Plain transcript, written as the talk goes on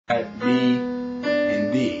B,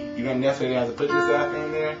 and D. You don't necessarily have to put this F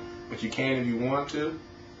in there, but you can if you want to.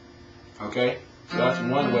 Okay? So that's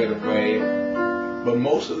one way to play it. But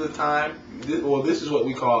most of the time, this is what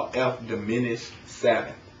we call F diminished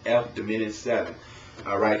 7. F diminished 7.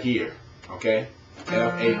 Right here. Okay?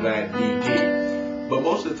 F, A flat, D, D. But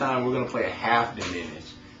most of the time, we're going to play a half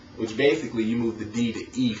diminished, which basically you move the D to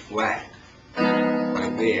E flat.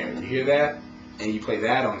 Right there. You hear that? And you play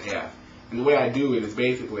that on F. And the way I do it is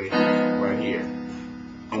basically right here.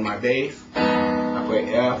 On my bass, I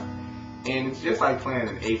play F. And it's just like playing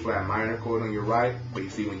an A flat minor chord on your right, but you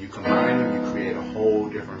see when you combine them, you create a whole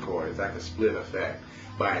different chord. It's like a split effect.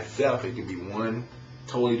 By itself, it can be one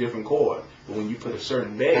totally different chord, but when you put a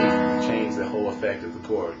certain bass, you change the whole effect of the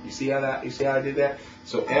chord. You see how I did that?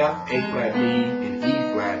 So F, A flat, D, and E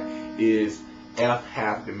flat is F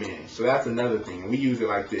half diminished. So that's another thing. We use it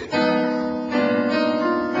like this.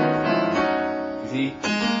 You see?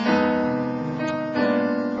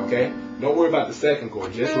 Okay? Don't worry about the second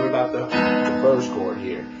chord, just worry about the first chord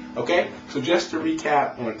here. Okay? So just to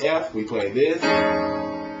recap, on F we play this.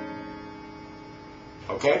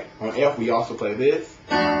 Okay? On F we also play this.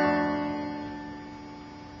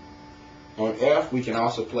 On F we can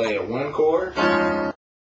also play a 1 chord.